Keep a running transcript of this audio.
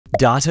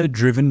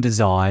Data-driven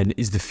design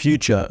is the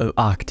future of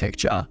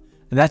architecture,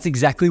 and that's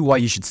exactly why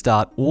you should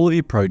start all of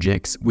your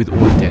projects with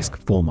Autodesk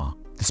Forma,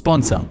 the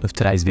sponsor of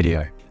today's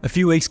video. A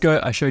few weeks ago,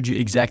 I showed you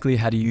exactly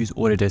how to use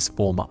Autodesk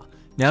Forma.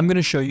 Now I'm going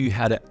to show you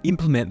how to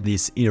implement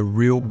this in a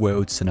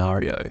real-world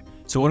scenario.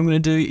 So what I'm going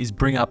to do is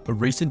bring up a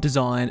recent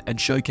design and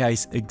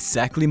showcase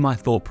exactly my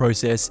thought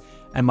process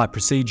and my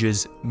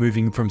procedures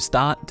moving from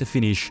start to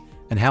finish,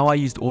 and how I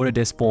used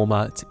Autodesk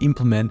Forma to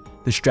implement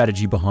the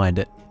strategy behind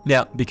it.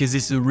 Now, because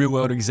this is a real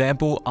world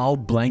example, I'll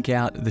blank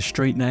out the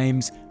street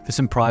names for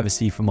some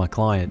privacy for my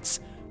clients.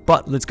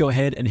 But let's go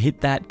ahead and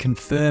hit that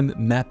confirm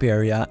map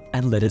area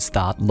and let it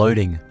start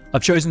loading.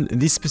 I've chosen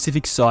this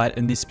specific site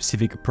and this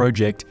specific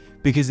project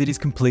because it is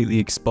completely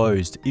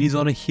exposed. It is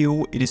on a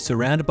hill, it is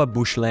surrounded by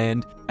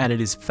bushland, and it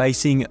is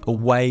facing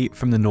away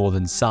from the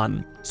northern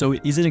sun. So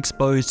it isn't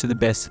exposed to the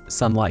best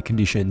sunlight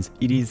conditions.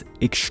 It is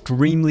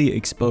extremely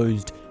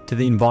exposed to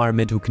the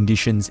environmental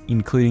conditions,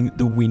 including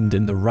the wind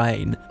and the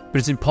rain. But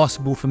it's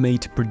impossible for me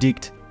to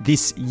predict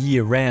this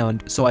year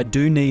round, so I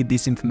do need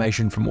this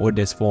information from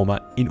Autodesk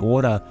Forma in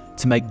order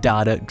to make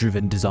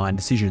data-driven design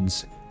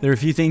decisions. There are a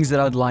few things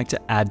that I'd like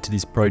to add to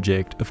this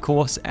project. Of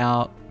course,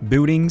 our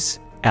buildings,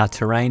 our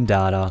terrain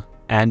data,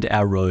 and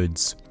our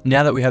roads.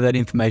 Now that we have that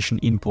information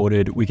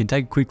imported, we can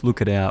take a quick look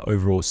at our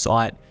overall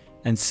site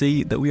and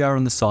see that we are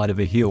on the side of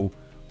a hill.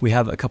 We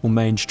have a couple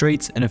main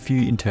streets and a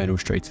few internal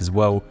streets as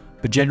well,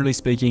 but generally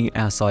speaking,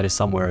 our site is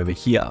somewhere over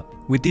here.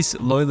 With this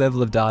low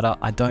level of data,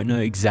 I don't know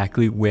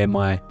exactly where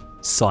my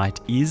site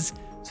is,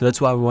 so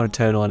that's why we want to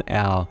turn on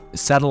our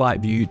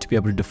satellite view to be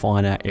able to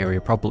define our area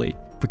properly.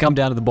 If we come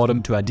down to the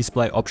bottom to our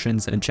display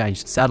options and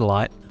change to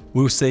satellite,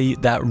 we'll see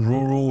that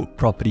rural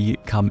property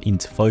come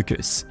into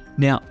focus.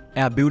 Now,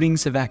 our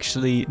buildings have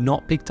actually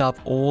not picked up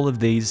all of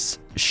these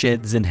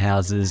sheds and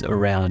houses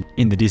around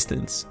in the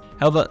distance.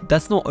 However,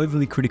 that's not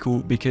overly critical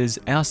because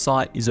our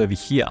site is over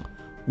here.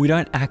 We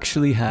don't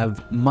actually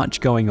have much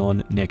going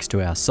on next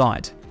to our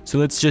site. So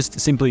let's just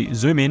simply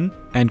zoom in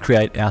and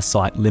create our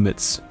site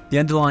limits. The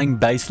underlying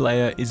base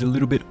layer is a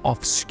little bit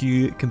off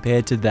skew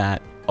compared to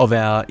that of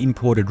our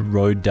imported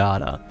road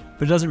data,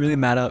 but it doesn't really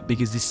matter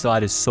because this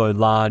site is so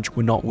large,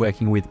 we're not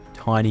working with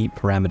tiny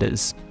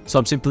parameters. So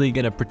I'm simply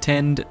going to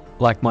pretend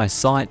like my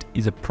site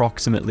is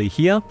approximately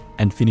here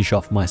and finish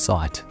off my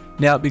site.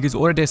 Now, because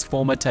Autodesk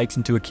Forma takes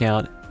into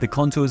account the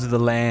contours of the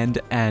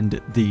land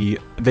and the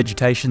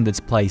vegetation that's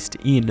placed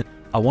in,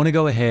 I want to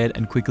go ahead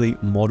and quickly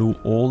model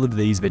all of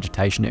these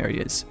vegetation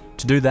areas.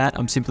 To do that,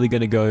 I'm simply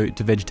going to go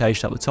to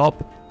vegetation at the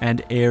top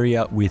and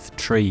area with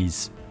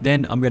trees.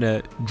 Then I'm going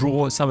to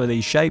draw some of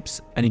these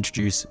shapes and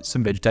introduce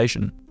some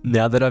vegetation.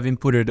 Now that I've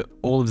inputted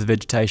all of the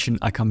vegetation,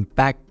 I come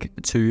back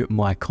to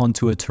my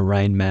contour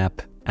terrain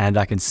map and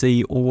I can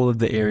see all of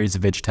the areas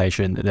of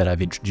vegetation that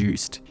I've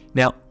introduced.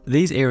 Now,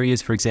 these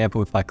areas, for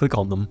example, if I click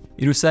on them,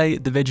 it'll say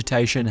the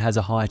vegetation has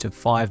a height of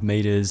 5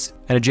 meters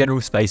and a general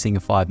spacing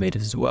of 5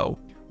 meters as well.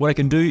 What I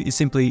can do is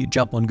simply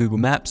jump on Google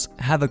Maps,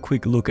 have a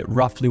quick look at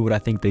roughly what I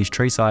think these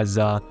tree sizes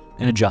are,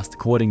 and adjust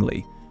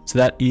accordingly. So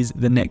that is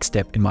the next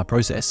step in my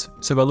process.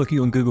 So by looking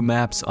on Google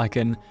Maps, I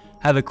can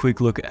have a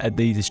quick look at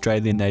these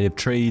Australian native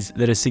trees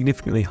that are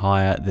significantly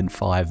higher than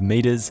 5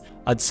 meters.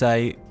 I'd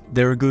say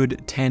they're a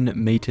good 10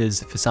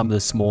 meters for some of the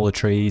smaller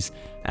trees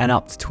and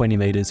up to 20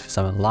 meters for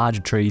some of the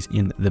larger trees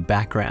in the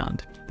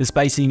background. The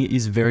spacing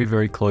is very,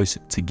 very close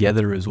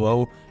together as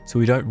well, so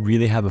we don't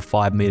really have a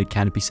 5 meter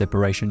canopy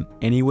separation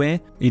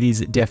anywhere. It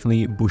is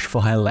definitely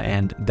bushfire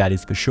land, that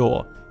is for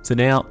sure. So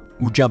now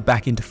we'll jump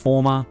back into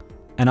Forma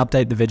and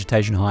update the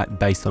vegetation height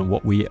based on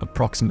what we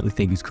approximately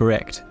think is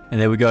correct. And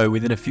there we go,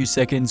 within a few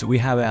seconds, we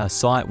have our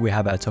site, we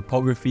have our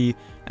topography,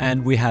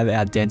 and we have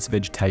our dense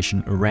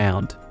vegetation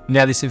around.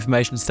 Now this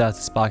information starts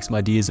to spark some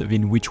ideas of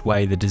in which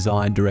way the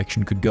design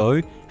direction could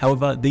go.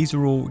 However, these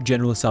are all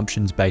general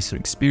assumptions based on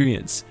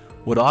experience.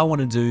 What I want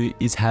to do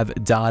is have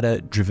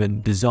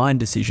data-driven design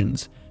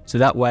decisions, so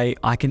that way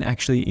I can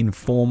actually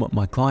inform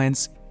my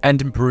clients and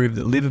improve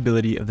the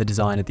livability of the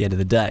design at the end of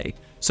the day.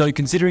 So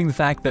considering the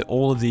fact that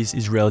all of this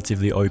is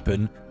relatively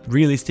open,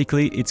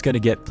 realistically, it's going to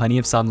get plenty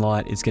of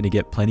sunlight, it's going to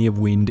get plenty of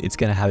wind, it's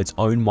going to have its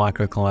own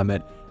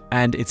microclimate,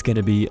 and it's going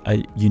to be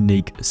a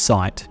unique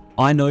site.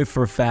 I know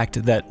for a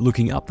fact that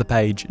looking up the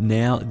page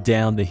now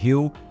down the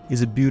hill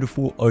is a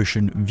beautiful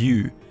ocean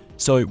view.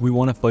 So we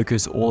want to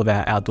focus all of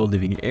our outdoor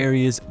living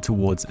areas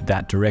towards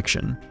that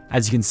direction.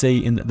 As you can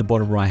see in the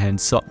bottom right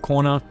hand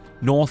corner,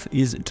 north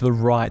is to the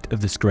right of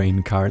the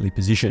screen currently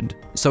positioned.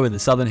 So in the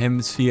southern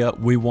hemisphere,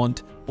 we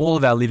want all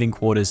of our living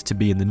quarters to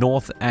be in the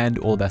north and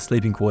all of our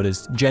sleeping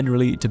quarters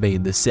generally to be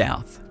in the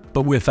south.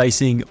 But we're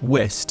facing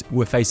west,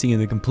 we're facing in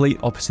the complete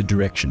opposite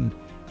direction.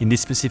 In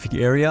this specific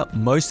area,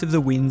 most of the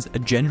winds are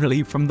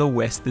generally from the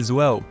west as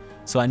well.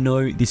 So I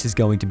know this is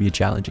going to be a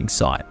challenging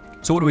site.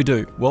 So what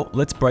do? Well,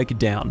 let's break it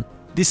down.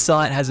 This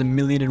site has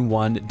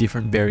 1,000,001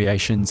 different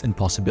variations and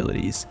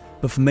possibilities.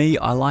 But for me,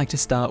 I like to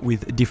start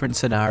with different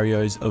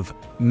scenarios of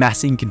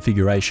massing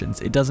configurations.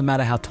 It doesn't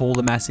matter how tall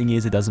the massing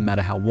is, it doesn't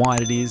matter how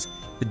wide it is.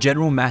 The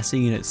general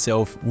massing in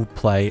itself will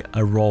play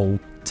a role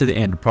to the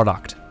end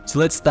product. So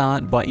let's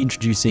start by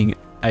introducing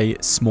a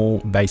small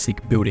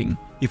basic building.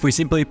 If we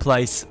simply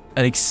place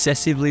an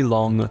excessively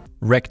long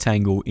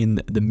rectangle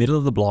in the middle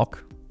of the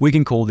block, we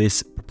can call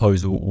this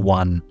proposal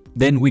 1.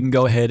 Then we can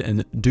go ahead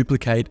and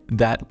duplicate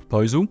that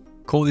proposal,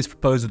 call this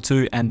proposal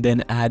 2, and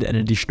then add an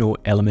additional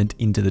element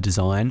into the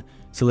design.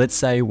 So let's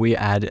say we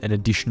add an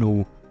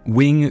additional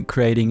wing,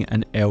 creating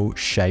an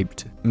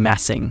L-shaped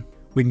massing.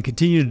 We can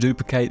continue to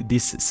duplicate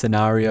this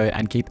scenario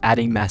and keep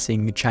adding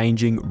massing,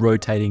 changing,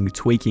 rotating,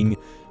 tweaking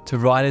to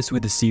provide us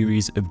with a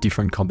series of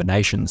different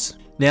combinations.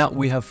 Now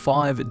we have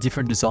 5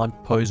 different design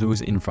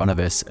proposals in front of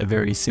us: a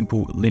very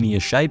simple linear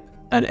shape,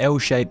 an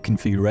L-shaped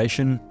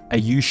configuration, a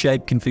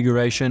U-shaped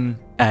configuration,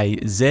 a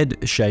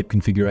Z-shaped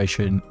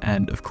configuration,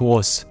 and of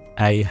course,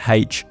 a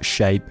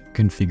H-shaped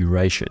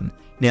configuration.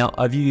 Now,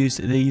 I've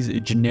used these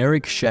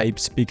generic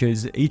shapes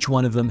because each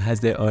one of them has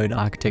their own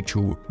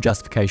architectural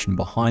justification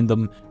behind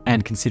them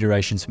and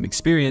considerations from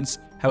experience.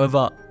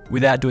 However,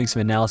 without doing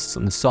some analysis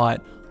on the site,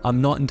 I'm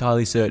not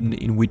entirely certain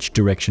in which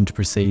direction to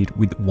proceed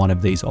with one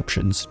of these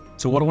options.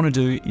 So what I want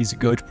to do is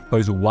go to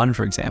proposal 1,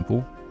 for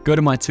example, go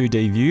to my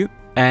 2D view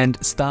and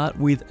start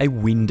with a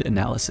wind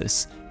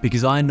analysis,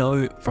 because I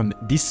know from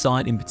this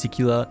site in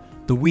particular,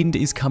 the wind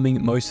is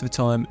coming most of the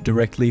time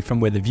directly from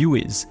where the view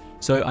is.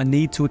 So I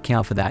need to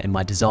account for that in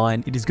my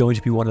design. It is going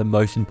to be one of the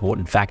most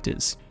important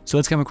factors. So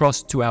let's come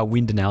across to our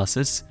wind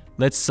analysis.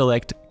 Let's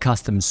select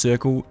custom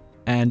circle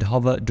and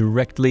hover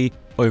directly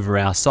over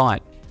our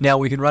site. Now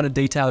we can run a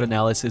detailed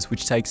analysis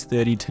which takes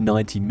 30 to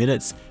 90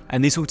 minutes,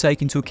 and this will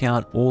take into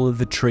account all of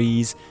the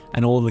trees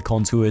and all of the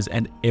contours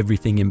and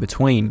everything in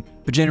between.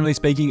 But generally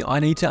speaking, I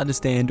need to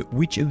understand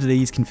which of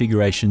these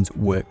configurations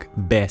work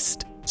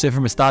best. So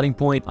from a starting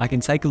point, I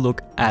can take a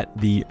look at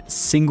the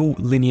single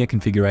linear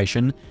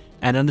configuration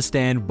and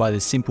understand by the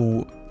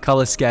simple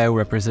color scale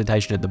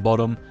representation at the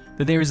bottom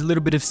that there is a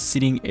little bit of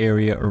sitting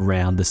area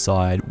around the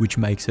side, which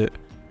makes it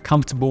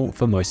comfortable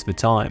for most of the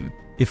time.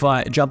 If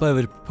I jump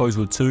over to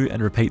proposal 2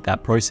 and repeat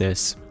that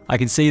process, I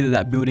can see that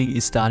that building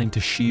is starting to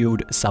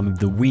shield some of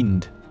the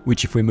wind,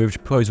 which if we move to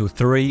proposal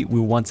 3,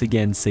 we'll once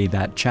again see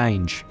that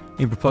change.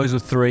 In proposal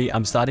 3,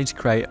 I'm starting to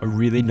create a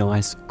really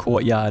nice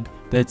courtyard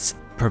that's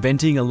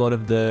preventing a lot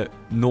of the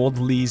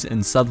northerlies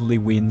and southerly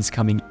winds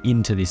coming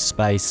into this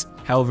space.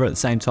 However, at the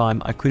same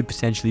time, I could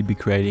potentially be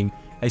creating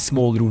a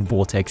small little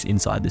vortex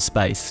inside this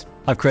space.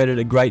 I've created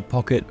a great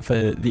pocket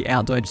for the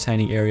outdoor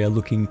entertaining area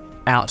looking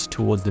out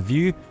towards the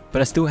view,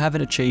 but I still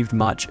haven't achieved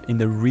much in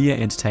the rear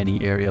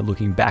entertaining area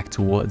looking back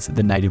towards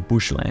the native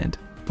bushland.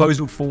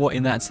 Proposal 4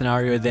 in that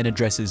scenario then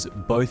addresses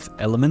both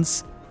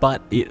elements,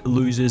 but it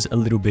loses a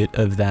little bit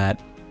of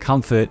that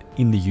comfort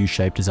in the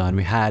U-shaped design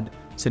we had.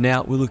 So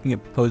now we're looking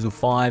at proposal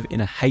 5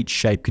 in a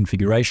H-shaped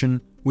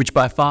configuration, which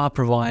by far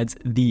provides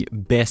the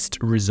best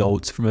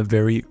results from a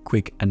very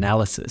quick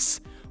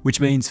analysis. Which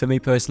means for me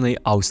personally,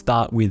 I'll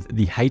start with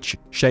the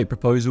H-shaped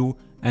proposal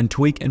and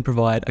tweak and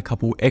provide a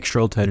couple extra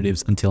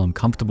alternatives until I'm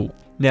comfortable.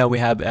 Now we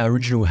have our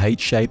original H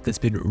shape that's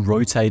been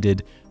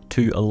rotated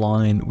to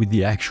align with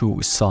the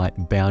actual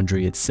site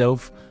boundary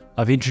itself.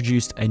 I've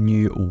introduced a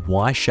new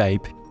Y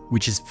shape,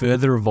 which is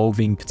further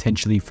evolving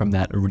potentially from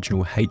that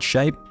original H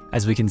shape.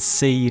 As we can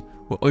see,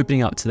 we're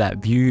opening up to that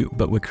view,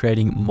 but we're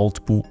creating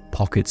multiple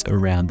pockets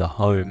around the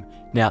home.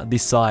 Now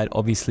this side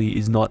obviously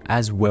is not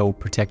as well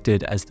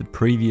protected as the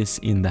previous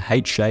in the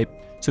H shape,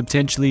 so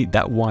potentially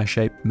that Y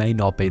shape may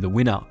not be the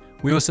winner.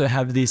 We also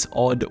have this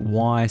odd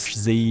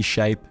YZ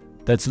shape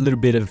that's a little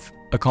bit of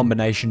a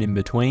combination in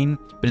between,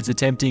 but it's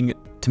attempting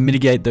to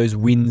mitigate those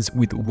winds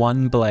with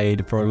one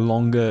blade for a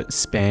longer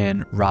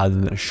span rather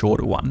than a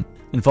shorter one.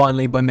 And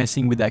finally, by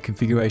messing with that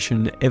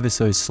configuration ever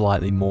so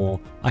slightly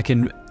more, I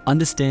can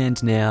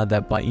understand now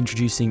that by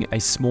introducing a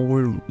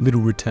small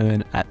little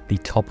return at the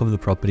top of the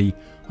property,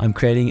 I'm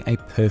creating a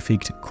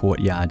perfect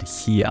courtyard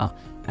here.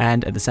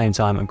 And at the same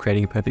time, I'm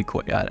creating a perfect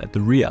courtyard at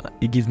the rear.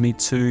 It gives me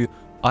 2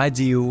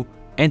 ideal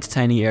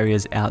entertaining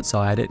areas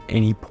outside at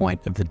any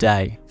point of the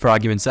day. For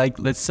argument's sake,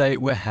 let's say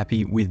we're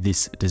happy with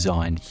this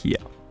design here.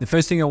 The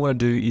first thing I want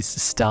to do is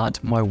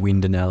start my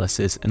wind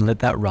analysis and let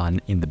that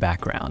run in the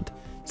background.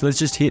 So let's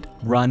just hit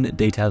run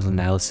detailed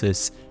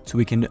analysis so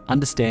we can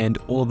understand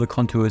all of the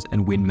contours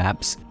and wind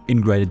maps in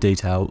greater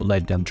detail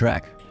later down the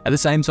track. At the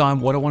same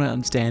time, what I want to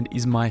understand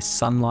is my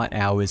sunlight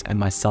hours and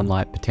my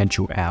sunlight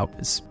potential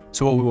hours.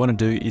 So what we want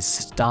to do is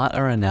start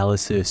our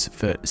analysis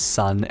for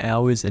sun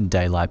hours and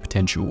daylight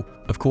potential.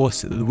 Of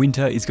course, the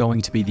winter is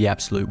going to be the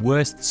absolute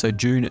worst, so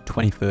June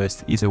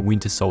 21st is a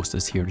winter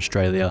solstice here in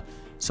Australia,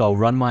 so I'll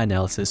run my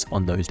analysis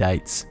on those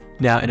dates.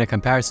 Now, in our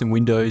comparison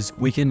windows,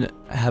 we can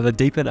have a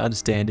deeper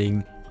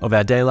understanding of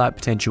our daylight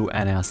potential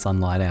and our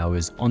sunlight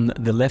hours. On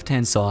the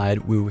left-hand side,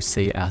 we will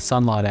see our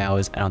sunlight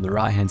hours, and on the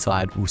right-hand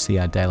side, we'll see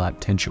our daylight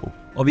potential.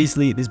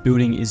 Obviously, this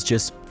building is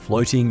just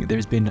floating.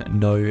 There's been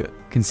no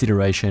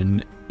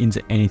consideration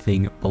into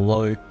anything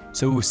below,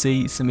 so we'll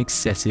see some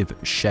excessive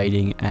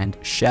shading and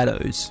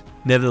shadows.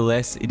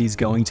 Nevertheless, it is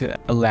going to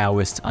allow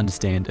us to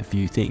understand a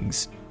few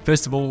things.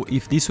 First of all,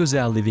 if this was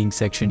our living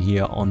section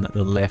here on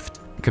the left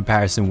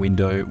comparison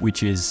window,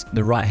 which is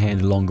the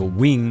right-hand longer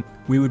wing,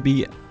 we would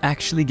be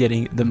actually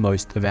getting the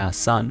most of our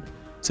sun.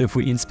 So if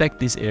we inspect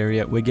this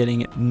area, we're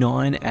getting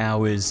 9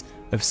 hours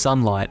of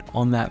sunlight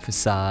on that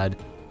facade,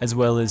 as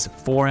well as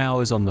 4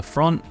 hours on the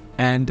front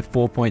and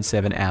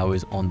 4.7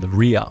 hours on the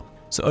rear.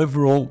 So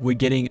overall, we're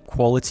getting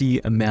quality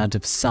amount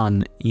of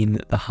sun in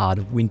the heart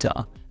of winter.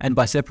 And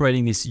by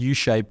separating this U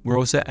shape, we're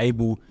also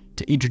able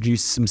to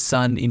introduce some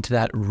sun into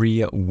that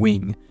rear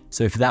wing.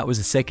 So if that was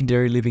a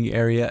secondary living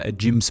area, a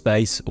gym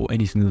space, or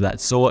anything of that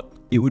sort,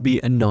 it would be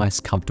a nice,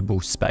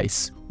 comfortable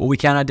space. What we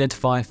can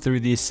identify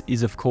through this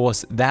is, of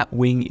course, that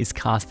wing is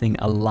casting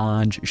a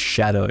large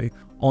shadow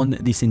on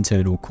this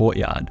internal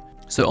courtyard.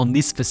 So on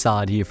this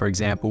facade here, for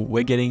example,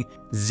 we're getting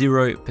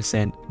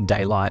 0%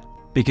 daylight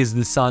because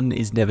the sun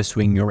is never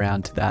swinging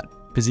around to that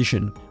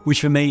position,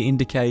 which for me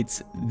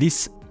indicates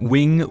this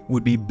wing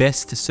would be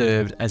best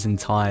served as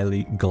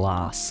entirely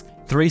glass.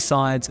 3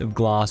 sides of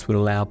glass would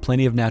allow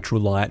plenty of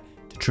natural light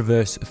to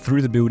traverse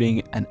through the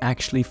building and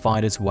actually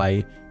find its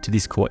way to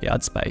this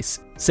courtyard space.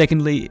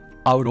 Secondly,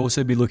 I would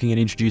also be looking at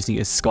introducing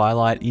a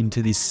skylight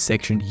into this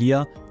section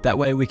here. That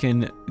way we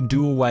can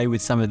do away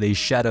with some of these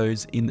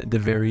shadows in the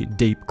very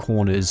deep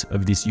corners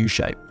of this U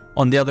shape.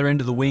 On the other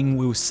end of the wing,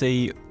 we'll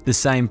see the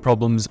same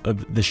problems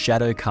of the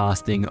shadow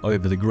casting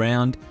over the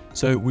ground.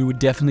 So we would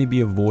definitely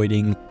be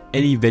avoiding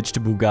any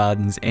vegetable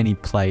gardens, any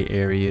play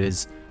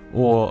areas,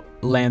 or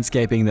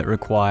landscaping that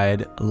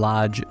required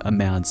large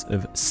amounts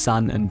of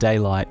sun and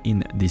daylight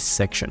in this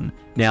section.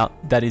 Now,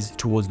 that is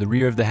towards the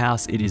rear of the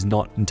house. It is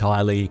not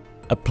entirely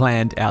a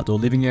planned outdoor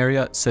living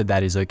area, so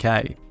that is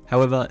okay.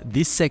 However,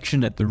 this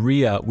section at the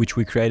rear, which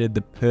we created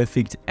the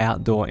perfect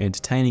outdoor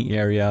entertaining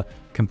area,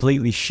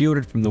 completely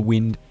shielded from the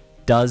wind,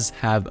 does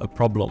have a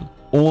problem.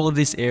 All of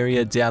this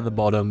area down the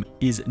bottom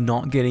is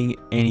not getting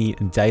any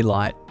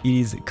daylight. It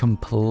is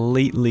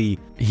completely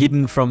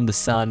hidden from the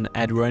sun,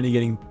 and we're only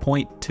getting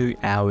 0.2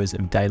 hours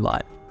of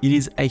daylight. It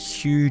is a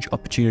huge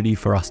opportunity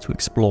for us to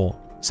explore.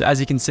 So as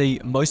you can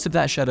see, most of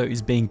that shadow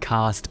is being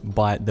cast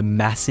by the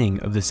massing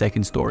of the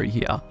second story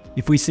here.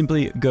 If we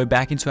simply go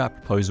back into our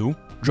proposal,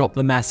 drop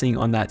the massing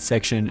on that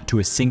section to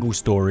a single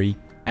story,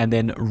 and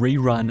then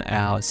rerun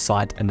our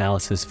site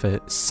analysis for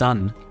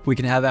sun, we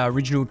can have our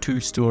original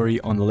 2-story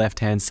on the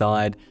left-hand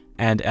side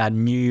and our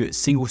new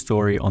single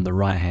story on the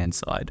right-hand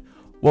side.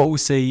 What we'll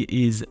see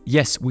is,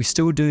 yes, we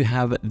still do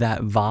have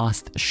that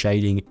vast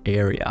shading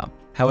area.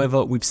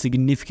 However, we've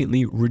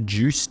significantly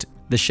reduced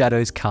the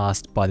shadows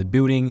cast by the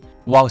building,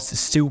 whilst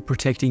still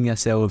protecting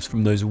ourselves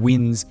from those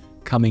winds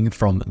coming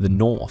from the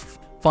north.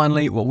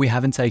 Finally, what we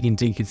haven't taken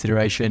into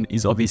consideration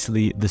is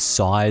obviously the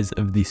size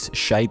of this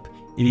shape.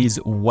 It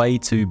is way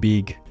too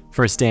big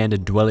for a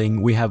standard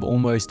dwelling. We have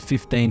almost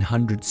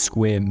 1,500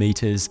 square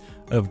meters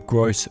of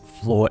gross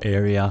floor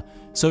area.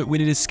 So we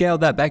need to scale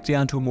that back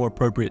down to a more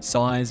appropriate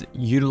size,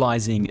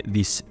 utilizing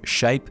this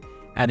shape.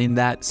 And in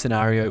that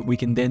scenario, we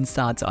can then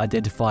start to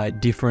identify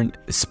different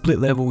split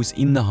levels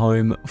in the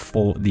home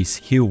for this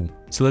hill.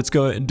 So let's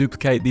go and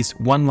duplicate this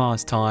one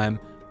last time,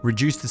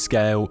 reduce the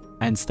scale,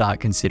 and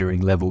start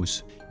considering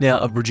levels. Now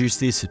I've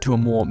reduced this to a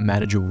more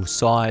manageable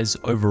size.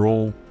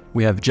 Overall,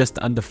 we have just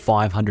under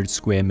 500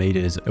 square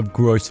meters of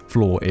gross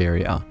floor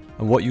area.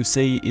 And what you'll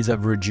see is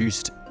I've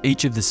reduced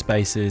each of the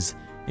spaces,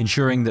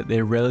 ensuring that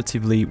they're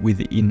relatively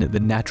within the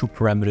natural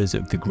parameters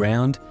of the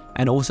ground,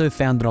 and also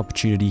found an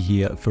opportunity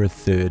here for a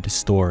 3rd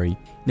story.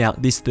 Now,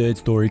 this 3rd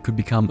story could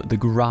become the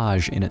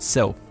garage in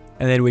itself,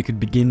 and then we could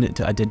begin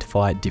to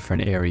identify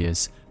different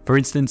areas. For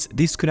instance,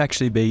 this could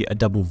actually be a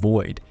double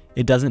void.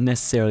 It doesn't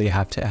necessarily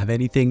have to have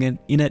anything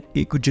in it.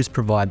 It could just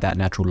provide that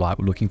natural light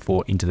we're looking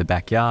for into the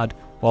backyard,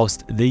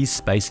 whilst these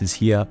spaces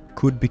here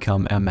could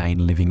become our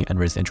main living and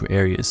residential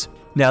areas.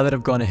 Now that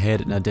I've gone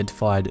ahead and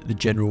identified the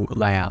general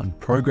layout and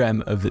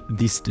program of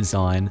this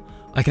design,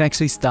 I can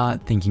actually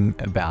start thinking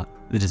about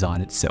the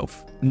design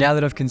itself. Now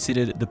that I've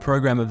considered the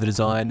program of the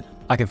design,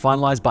 I can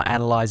finalize by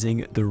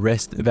analyzing the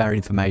rest of our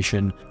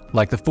information,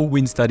 like the full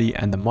wind study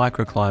and the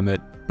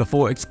microclimate,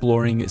 before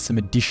exploring some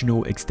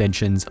additional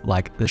extensions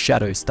like the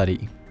shadow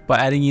study. By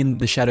adding in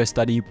the shadow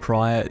study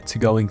prior to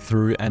going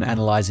through and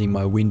analyzing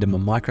my wind and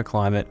my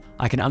microclimate,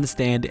 I can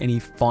understand any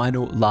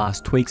final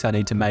last tweaks I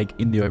need to make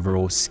in the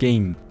overall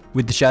scheme.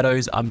 With the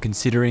shadows, I'm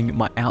considering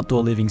my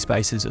outdoor living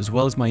spaces as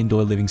well as my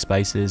indoor living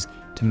spaces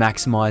to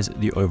maximize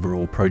the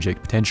overall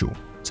project potential.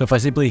 So if I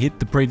simply hit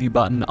the preview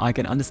button, I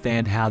can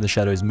understand how the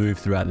shadows move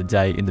throughout the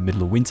day in the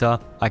middle of winter.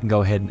 I can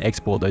go ahead and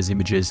export those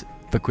images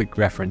for quick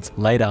reference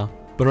later.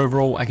 But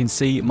overall, I can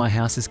see my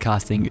house is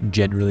casting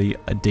generally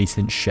a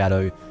decent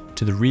shadow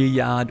to the rear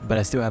yard, but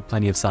I still have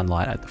plenty of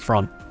sunlight at the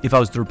front. If I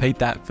was to repeat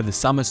that for the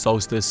summer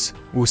solstice,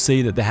 we'll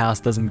see that the house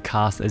doesn't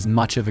cast as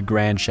much of a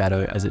grand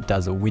shadow as it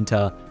does a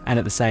winter, and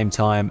at the same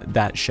time,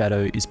 that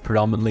shadow is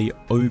predominantly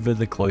over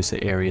the closer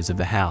areas of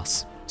the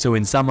house. So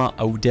in summer,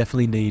 I will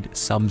definitely need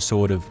some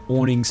sort of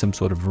awning, some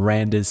sort of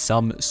verandas,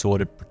 some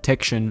sort of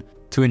protection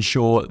to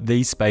ensure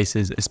these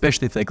spaces,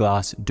 especially if they're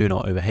glass, do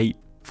not overheat.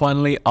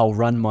 Finally, I'll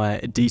run my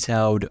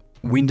detailed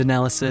wind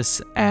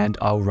analysis, and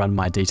I'll run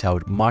my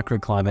detailed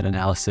microclimate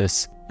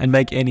analysis and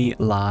make any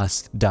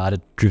last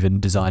data-driven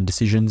design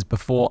decisions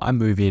before I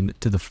move in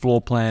to the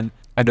floor plan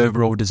and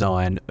overall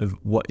design of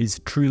what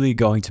is truly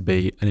going to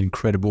be an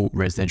incredible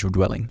residential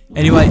dwelling.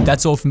 Anyway,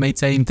 that's all from me,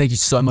 team. Thank you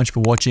so much for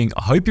watching.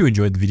 I hope you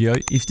enjoyed the video.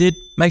 If you did,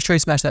 make sure you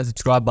smash that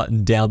subscribe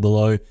button down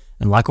below.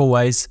 And like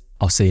always,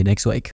 I'll see you next week.